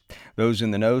Texas. Those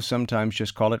in the know sometimes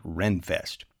just call it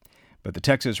Renfest. But the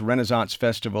Texas Renaissance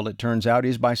Festival, it turns out,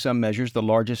 is by some measures the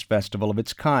largest festival of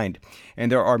its kind,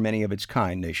 and there are many of its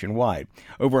kind nationwide.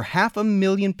 Over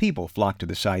 500,000 people flock to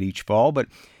the site each fall, but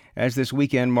as this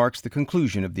weekend marks the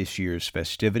conclusion of this year's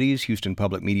festivities, Houston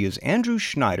Public Media's Andrew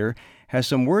Schneider has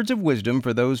some words of wisdom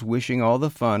for those wishing all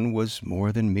the fun was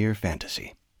more than mere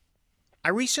fantasy. I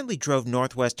recently drove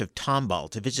northwest of Tomball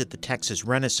to visit the Texas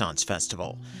Renaissance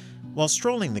Festival. While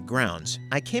strolling the grounds,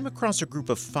 I came across a group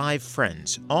of 5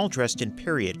 friends, all dressed in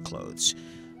period clothes.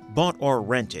 Bought or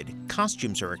rented,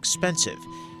 costumes are expensive.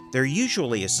 They're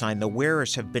usually a sign the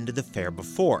wearers have been to the fair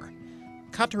before.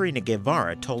 Katerina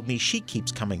Guevara told me she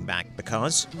keeps coming back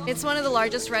because it's one of the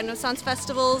largest Renaissance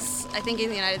festivals, I think, in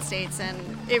the United States, and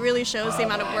it really shows the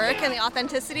amount of work and the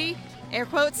authenticity, air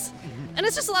quotes, and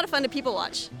it's just a lot of fun to people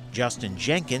watch. Justin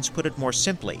Jenkins put it more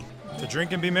simply. To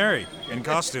drink and be merry, in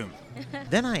costume.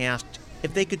 Then I asked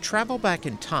if they could travel back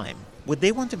in time, would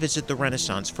they want to visit the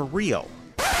Renaissance for real?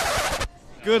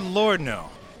 Good Lord, no.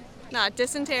 Not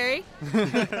dysentery,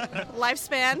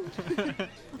 lifespan,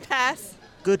 pass.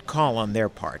 Good call on their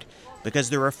part, because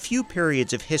there are few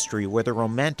periods of history where the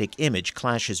romantic image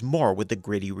clashes more with the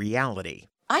gritty reality.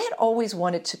 I had always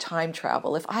wanted to time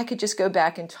travel. If I could just go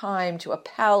back in time to a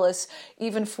palace,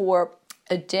 even for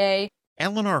a day.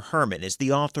 Eleanor Herman is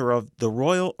the author of The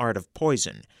Royal Art of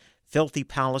Poison, Filthy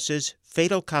Palaces,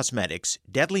 Fatal Cosmetics,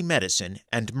 Deadly Medicine,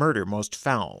 and Murder Most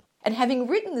Foul. And having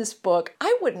written this book,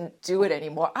 I wouldn't do it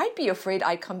anymore. I'd be afraid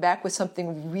I'd come back with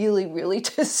something really, really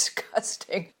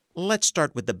disgusting. Let's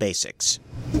start with the basics.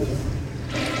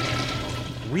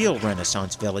 Real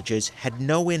Renaissance villages had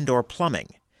no indoor plumbing.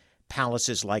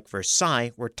 Palaces like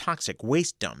Versailles were toxic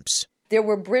waste dumps. There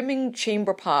were brimming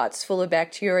chamber pots full of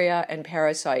bacteria and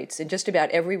parasites in just about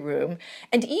every room.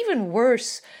 And even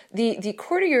worse, the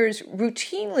courtiers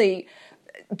routinely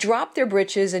dropped their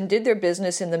breeches and did their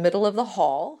business in the middle of the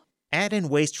hall. Add in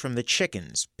waste from the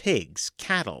chickens, pigs,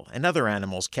 cattle, and other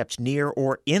animals kept near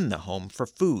or in the home for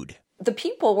food. The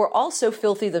people were also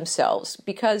filthy themselves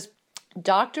because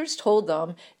doctors told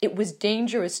them it was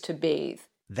dangerous to bathe.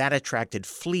 That attracted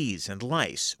fleas and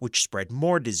lice, which spread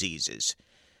more diseases.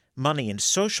 Money and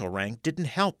social rank didn't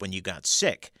help when you got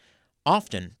sick.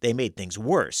 Often, they made things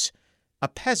worse. A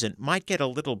peasant might get a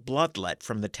little bloodlet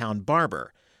from the town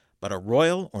barber, but a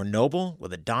royal or noble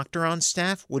with a doctor on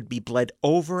staff would be bled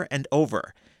over and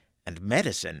over. And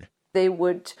medicine... They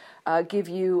would give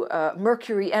you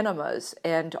mercury enemas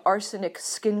and arsenic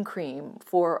skin cream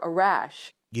for a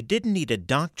rash. You didn't need a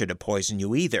doctor to poison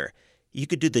you either. You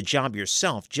could do the job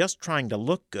yourself just trying to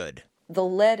look good. The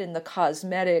lead in the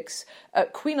cosmetics.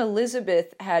 Queen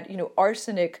Elizabeth had,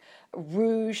 arsenic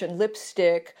rouge and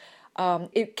lipstick.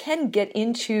 It can get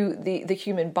into the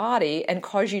human body and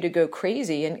cause you to go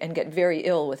crazy and get very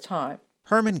ill with time.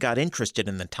 Herman got interested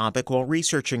in the topic while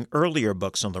researching earlier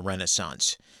books on the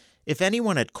Renaissance. If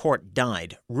anyone at court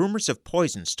died, rumors of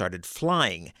poison started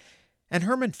flying, and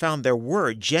Herman found there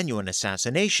were genuine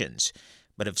assassinations.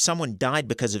 But if someone died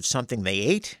because of something they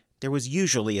ate, there was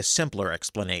usually a simpler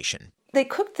explanation. They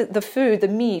cooked the food, the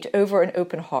meat, over an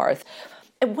open hearth.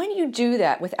 And when you do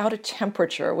that without a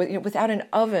temperature, without an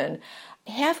oven,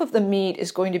 half of the meat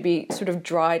is going to be sort of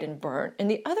dried and burnt, and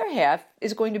the other half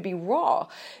is going to be raw.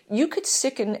 You could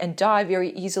sicken and die very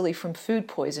easily from food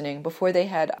poisoning before they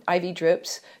had IV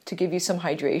drips to give you some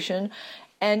hydration.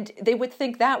 And they would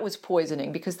think that was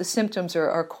poisoning because the symptoms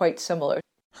are quite similar.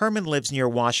 Herman lives near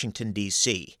Washington,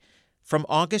 D.C. From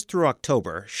August through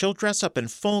October, she'll dress up in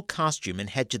full costume and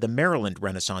head to the Maryland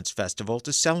Renaissance Festival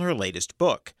to sell her latest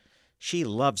book. She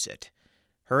loves it.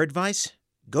 Her advice?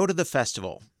 Go to the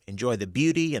festival, enjoy the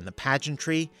beauty and the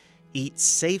pageantry, eat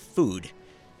safe food,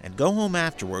 and go home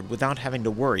afterward without having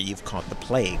to worry you've caught the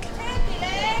plague.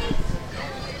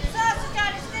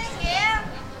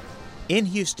 In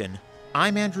Houston,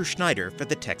 I'm Andrew Schneider for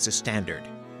the Texas Standard.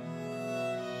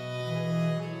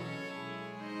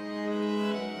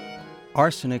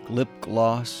 Arsenic lip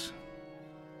gloss,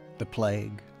 the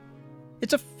plague.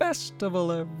 It's a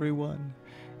festival, everyone.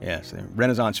 Yes, the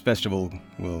Renaissance Festival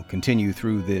will continue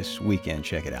through this weekend.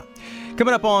 Check it out.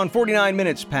 Coming up on 49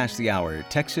 minutes past the hour,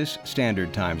 Texas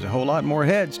Standard Times. A whole lot more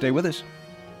ahead. Stay with us.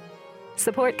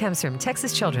 Support comes from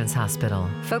Texas Children's Hospital,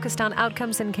 focused on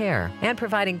outcomes and care, and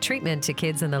providing treatment to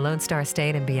kids in the Lone Star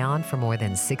State and beyond for more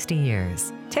than 60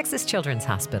 years. Texas Children's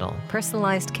Hospital,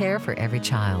 personalized care for every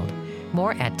child.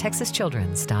 More at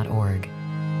texaschildrens.org.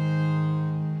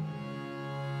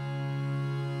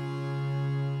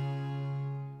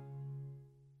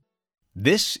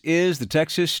 This is the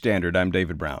Texas Standard. I'm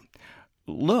David Brown.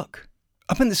 Look,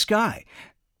 up in the sky.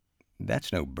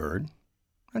 That's no bird.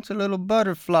 That's a little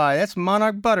butterfly. That's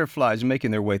monarch butterflies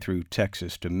making their way through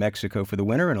Texas to Mexico for the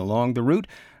winter, and along the route,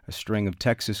 a string of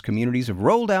Texas communities have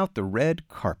rolled out the red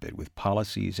carpet with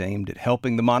policies aimed at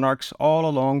helping the monarchs all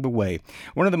along the way.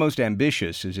 One of the most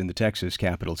ambitious is in the Texas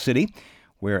capital city,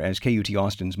 where, as KUT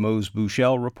Austin's Mose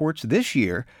Buchel reports, this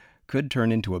year could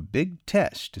turn into a big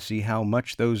test to see how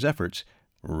much those efforts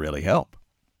really help.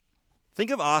 Think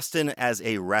of Austin as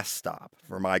a rest stop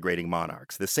for migrating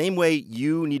monarchs. The same way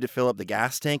you need to fill up the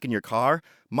gas tank in your car,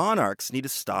 monarchs need to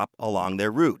stop along their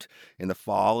route. In the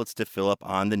fall, it's to fill up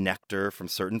on the nectar from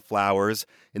certain flowers.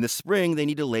 In the spring, they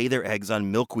need to lay their eggs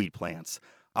on milkweed plants.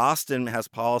 Austin has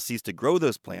policies to grow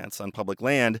those plants on public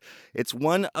land. It's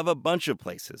one of a bunch of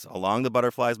places along the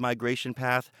butterfly's migration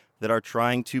path that are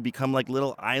trying to become like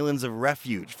little islands of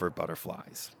refuge for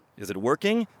butterflies. Is it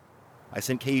working? I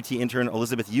sent KUT intern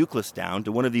Elizabeth Euclid down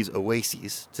to one of these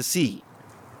oases to see.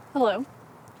 Hello.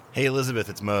 Hey, Elizabeth,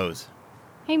 it's Mose.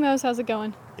 Hey, Mose, how's it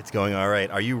going? It's going all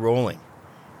right. Are you rolling?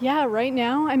 Yeah, right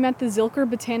now I'm at the Zilker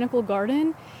Botanical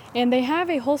Garden, and they have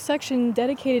a whole section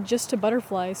dedicated just to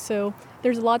butterflies. So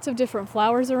there's lots of different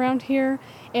flowers around here,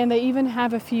 and they even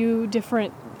have a few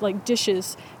different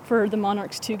dishes for the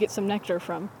monarchs to get some nectar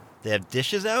from. They have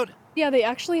dishes out? Yeah, they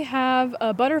actually have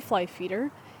a butterfly feeder.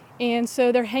 And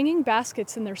so they're hanging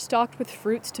baskets and they're stocked with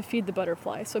fruits to feed the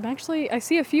butterfly. So I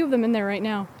see a few of them in there right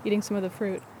now, eating some of the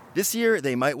fruit. This year,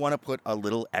 they might want to put a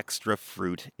little extra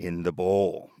fruit in the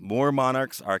bowl. More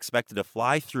monarchs are expected to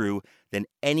fly through than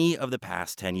any of the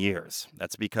past 10 years.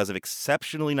 That's because of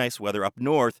exceptionally nice weather up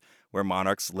north, where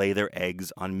monarchs lay their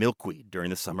eggs on milkweed during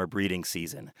the summer breeding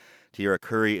season. Tiara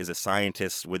Curry is a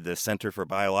scientist with the Center for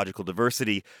Biological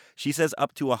Diversity. She says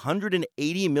up to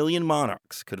 180 million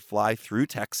monarchs could fly through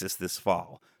Texas this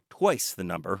fall, twice the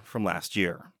number from last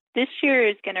year. This year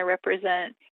is going to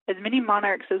represent as many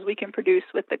monarchs as we can produce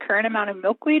with the current amount of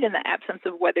milkweed and the absence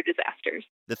of weather disasters.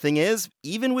 The thing is,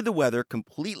 even with the weather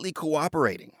completely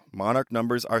cooperating, monarch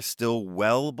numbers are still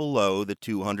well below the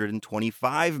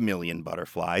 225 million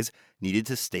butterflies needed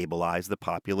to stabilize the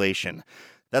population.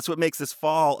 That's what makes this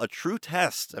fall a true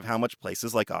test of how much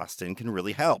places like Austin can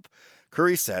really help.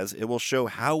 Curry says it will show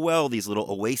how well these little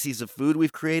oases of food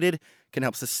we've created can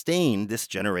help sustain this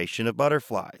generation of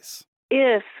butterflies.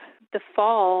 If the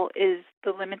fall is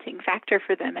the limiting factor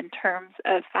for them in terms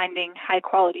of finding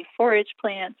high-quality forage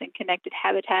plants and connected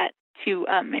habitat to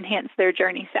enhance their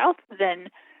journey south, then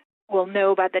we'll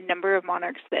know by the number of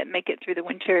monarchs that make it through the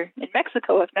winter in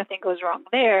Mexico, if nothing goes wrong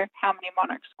there, how many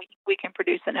monarchs we can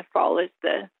produce, and if fall is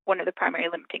one of the primary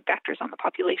limiting factors on the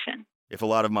population. If a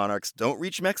lot of monarchs don't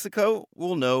reach Mexico,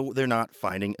 we'll know they're not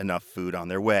finding enough food on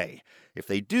their way. If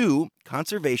they do,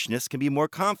 conservationists can be more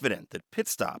confident that pit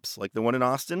stops like the one in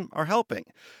Austin are helping.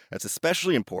 That's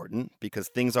especially important because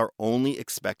things are only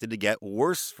expected to get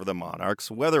worse for the monarchs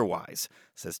weather-wise,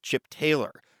 says Chip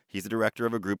Taylor. He's the director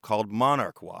of a group called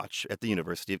Monarch Watch at the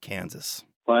University of Kansas.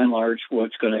 By and large,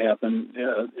 what's going to happen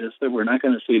is that we're not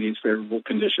going to see these favorable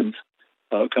conditions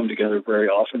come together very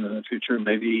often in the future,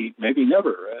 maybe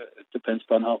never. It depends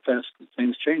upon how fast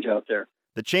things change out there.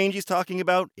 The change he's talking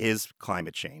about is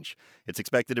climate change. It's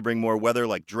expected to bring more weather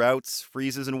like droughts,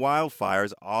 freezes, and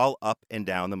wildfires all up and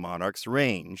down the monarch's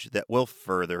range that will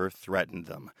further threaten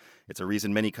them. It's a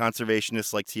reason many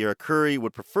conservationists like Tiara Curry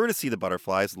would prefer to see the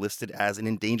butterflies listed as an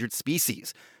endangered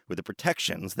species, with the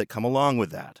protections that come along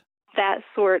with that. that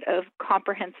sort of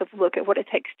comprehensive look at what it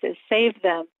takes to save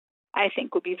them, I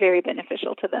think would be very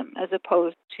beneficial to them, as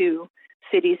opposed to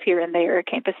cities here and there,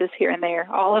 campuses here and there.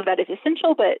 All of that is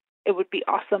essential, but it would be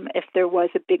awesome if there was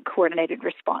a big coordinated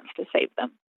response to save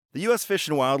them. The U.S. Fish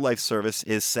and Wildlife Service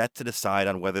is set to decide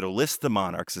on whether to list the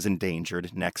monarchs as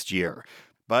endangered next year.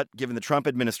 But given the Trump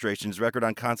administration's record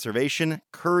on conservation,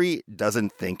 Curry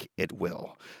doesn't think it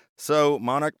will. So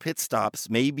monarch pit stops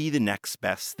may be the next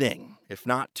best thing. If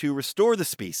not to restore the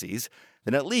species,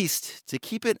 then at least to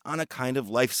keep it on a kind of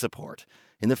life support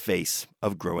in the face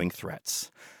of growing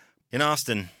threats. In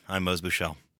Austin, I'm Mose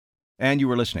Buchel. And you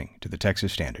were listening to the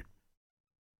Texas Standard.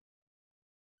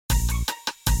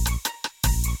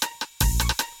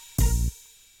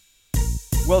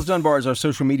 Wells Dunbar is our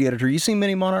social media editor. You seen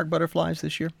many monarch butterflies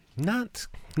this year? Can't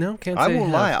say I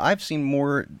won't lie. I've seen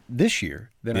more this year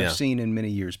than Yeah. I've seen in many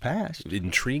years past.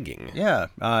 Intriguing. Yeah.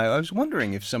 I was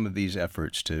wondering if some of these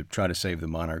efforts to try to save the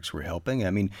monarchs were helping.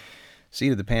 I mean, seat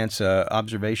of the pants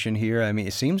observation here. I mean,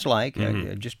 it seems like I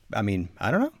don't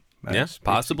know. Yeah, It's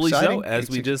possibly exciting. so, as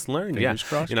we just learned. Yeah, Fingers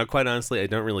crossed. you know, quite honestly, I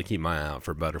don't really keep my eye out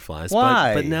for butterflies.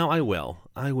 Why? But now I will.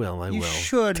 You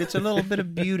should. It's a little bit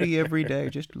of beauty every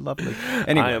day. Just lovely.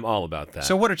 Anyway, I am all about that.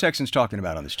 So what are Texans talking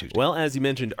about on this Tuesday? Well, as you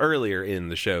mentioned earlier in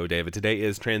the show, David, today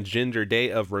is Transgender Day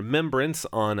of Remembrance.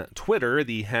 On Twitter,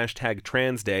 the hashtag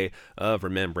Trans Day of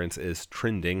Remembrance is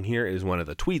trending. Here is one of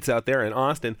the tweets out there in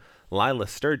Austin. Lila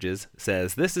Sturges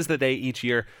says, "This is the day each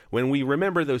year when we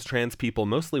remember those trans people,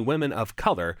 mostly women of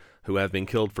color, who have been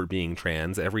killed for being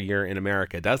trans. Every year in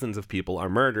America, dozens of people are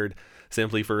murdered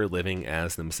simply for living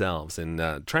as themselves." And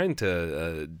trying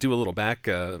to do a little back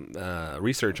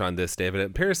research on this, David, it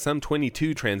appears some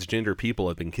 22 transgender people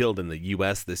have been killed in the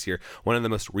U.S. this year. One of the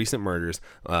most recent murders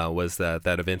was that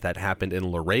event that happened in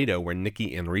Laredo, where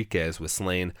Nikki Enriquez was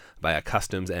slain by a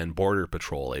Customs and Border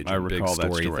Patrol agent. I recall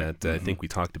Big story that I think we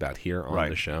talked about here on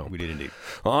the show. We did indeed.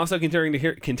 Well, also continuing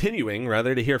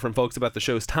to hear from folks about the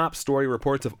show's top story,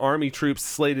 reports of Army troops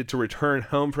slated to return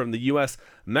home from the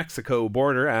U.S.-Mexico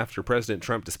border after President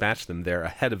Trump dispatched them there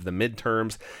ahead of the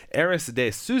midterms. Eris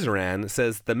de Suzerain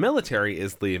says the military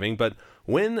is leaving, but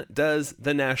when does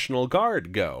the National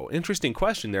Guard go? Interesting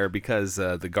question there, because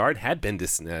the Guard had been,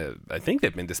 I think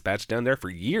they've been dispatched down there for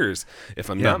years, if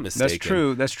I'm not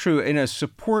mistaken. That's true. In a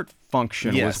support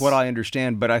function was what I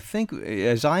understand, but I think,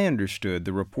 as I understood,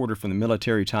 the reporter from the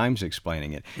Military Times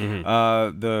explaining it,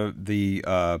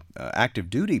 the active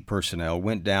duty personnel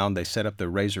went down, they set up the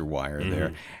razor wire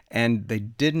there, and they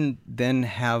didn't then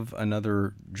have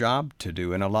another job to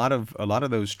do. And a lot of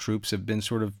those troops have been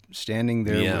sort of standing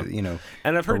there, with,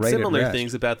 and I've heard similar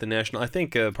things about the National. I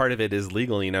think part of it is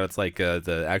legal. It's like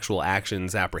the actual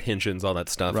actions, apprehensions, all that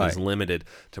stuff is limited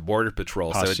to Border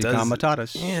Patrol. Posse so it does,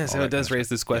 comitatus. Yeah, so it does raise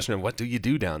this question of what do you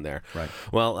do down there? Right.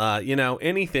 Well,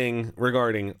 anything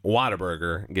regarding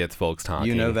Whataburger gets folks talking.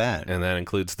 You know that. And that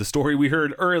includes the story we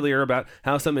heard earlier about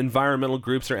how some environmental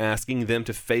groups are asking them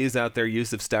to phase out their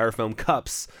use of styrofoam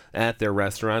cups at their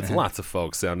restaurants. Lots of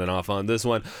folks sounding off on this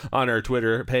one. On our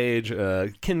Twitter page,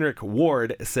 Kenrick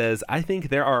Ward says, "I think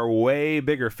there are way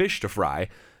bigger fish to fry."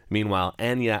 Meanwhile,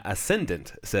 Anya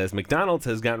Ascendant says, "McDonald's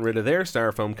has gotten rid of their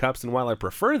styrofoam cups, and while I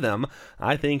prefer them,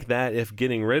 I think that if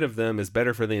getting rid of them is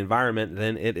better for the environment,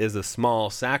 then it is a small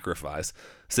sacrifice."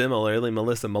 Similarly,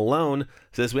 Melissa Malone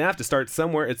says, "We have to start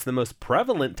somewhere. It's the most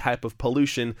prevalent type of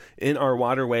pollution in our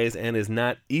waterways and is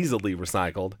not easily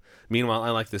recycled." Meanwhile, I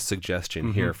like this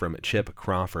suggestion here from Chip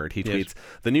Crawford. He tweets,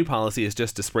 "The new policy is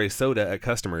just to spray soda at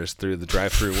customers through the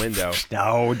drive-through window."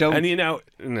 No, don't. And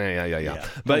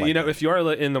But if you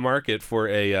are in the market for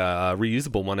a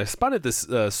reusable one, I spotted this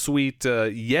sweet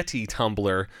Yeti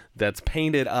tumbler that's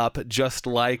painted up just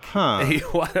like a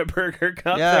Whataburger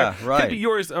cup. Yeah, there. right. Could be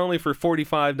yours only for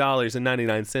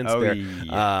 $45.99 there.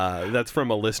 Yeah. That's from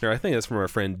a listener. I think that's from our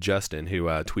friend Justin, who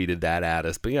tweeted that at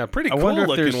us. But yeah, pretty cool wonder if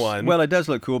looking one. Well, it does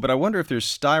look cool, but I wonder if there's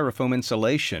styrofoam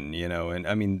insulation, and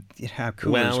I mean, how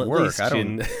coolers work. I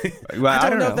don't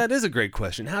know if that is a great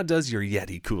question. How does your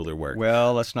Yeti cooler work?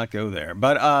 Well, let's not go there.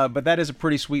 But that is a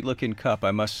pretty sweet looking cup,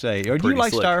 I must say. Do you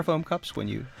like styrofoam cups when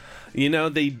you...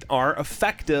 They are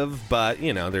effective, but,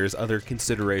 there's other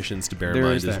considerations to bear in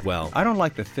mind as well. I don't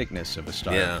like the thickness of a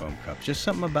styrofoam cup. Just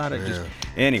something about it.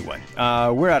 Anyway,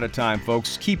 we're out of time,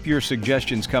 folks. Keep your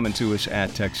suggestions coming to us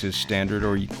at Texas Standard,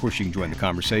 or, of course, you can join the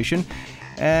conversation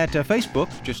at Facebook.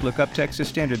 Just look up Texas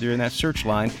Standard there in that search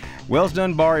line. Wells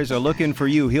Dunbar is looking for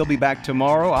you. He'll be back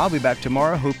tomorrow. I'll be back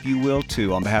tomorrow. Hope you will,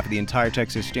 too. On behalf of the entire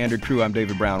Texas Standard crew, I'm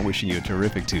David Brown, wishing you a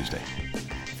terrific Tuesday.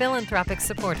 Philanthropic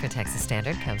support for Texas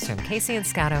Standard comes from Casey and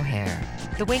Scott O'Hare,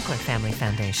 the Winkler Family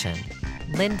Foundation,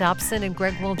 Lynn Dobson and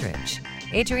Greg Wooldridge,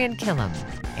 Adrian Killam,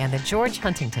 and the George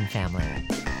Huntington family.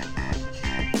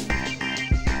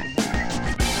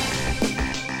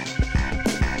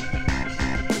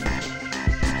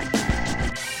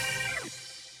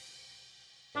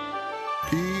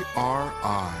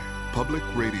 PRI, Public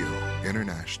Radio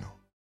International.